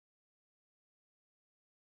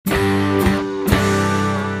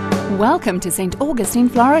Welcome to St Augustine,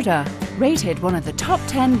 Florida, rated one of the top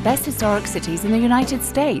 10 best historic cities in the United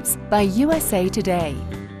States by USA Today,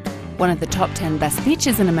 one of the top 10 best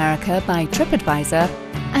beaches in America by TripAdvisor,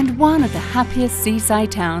 and one of the happiest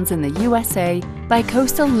seaside towns in the USA by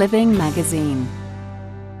Coastal Living magazine.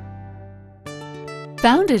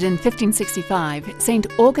 Founded in 1565, St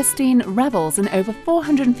Augustine revels in over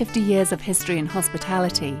 450 years of history and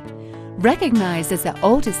hospitality. Recognized as the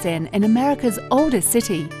oldest inn in America's oldest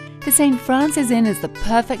city, the St. Francis Inn is the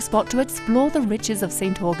perfect spot to explore the riches of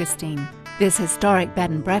St. Augustine. This historic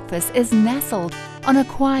bed and breakfast is nestled on a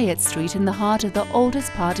quiet street in the heart of the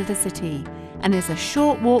oldest part of the city and is a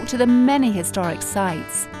short walk to the many historic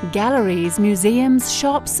sites, galleries, museums,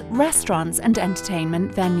 shops, restaurants and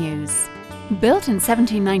entertainment venues. Built in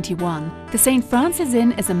 1791, the St. Francis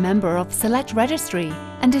Inn is a member of Select Registry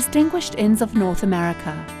and Distinguished Inns of North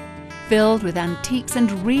America. Filled with antiques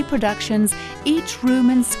and reproductions, each room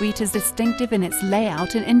and suite is distinctive in its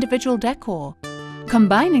layout and individual decor.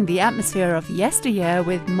 Combining the atmosphere of yesteryear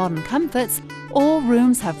with modern comforts, all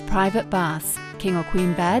rooms have private baths, king or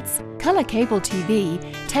queen beds, color cable TV,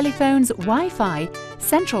 telephones, Wi-Fi,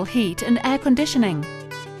 central heat and air conditioning.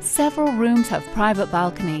 Several rooms have private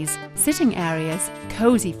balconies, sitting areas,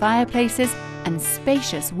 cozy fireplaces and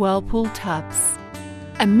spacious whirlpool tubs.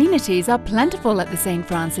 Amenities are plentiful at the St.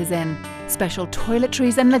 Francis Inn. Special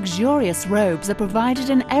toiletries and luxurious robes are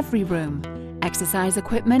provided in every room. Exercise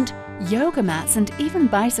equipment, yoga mats and even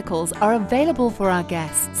bicycles are available for our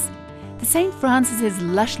guests. The St. Francis's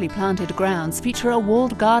lushly planted grounds feature a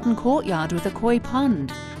walled garden courtyard with a koi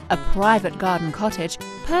pond, a private garden cottage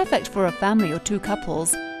perfect for a family or two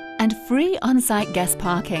couples, and free on-site guest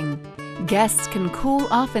parking. Guests can cool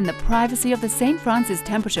off in the privacy of the St. Francis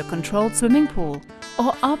temperature-controlled swimming pool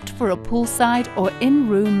or opt for a poolside or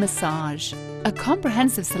in-room massage. A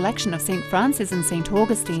comprehensive selection of St. Francis and St.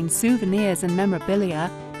 Augustine souvenirs and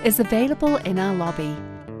memorabilia is available in our lobby.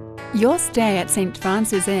 Your stay at St.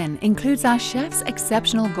 Francis Inn includes our chef's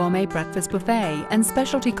exceptional gourmet breakfast buffet and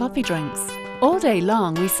specialty coffee drinks. All day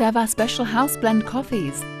long, we serve our special house blend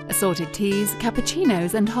coffees, assorted teas,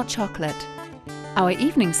 cappuccinos and hot chocolate. Our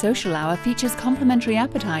evening social hour features complimentary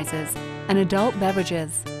appetizers and adult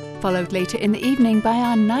beverages, followed later in the evening by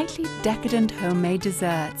our nightly decadent homemade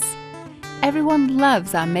desserts. Everyone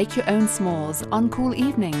loves our make-your-own s'mores on cool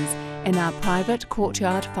evenings in our private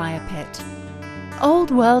courtyard fire pit.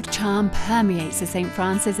 Old world charm permeates the St.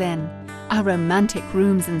 Francis Inn. Our romantic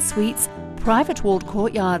rooms and suites, private walled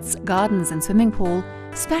courtyards, gardens and swimming pool,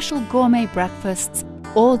 special gourmet breakfasts,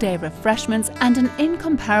 all-day refreshments and an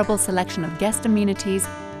incomparable selection of guest amenities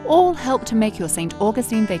all help to make your St.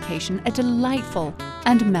 Augustine vacation a delightful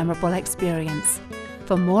and memorable experience.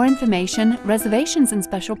 For more information, reservations and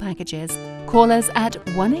special packages, call us at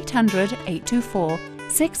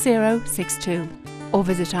 1-800-824-6062 or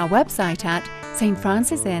visit our website at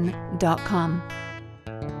stfrancisinn.com.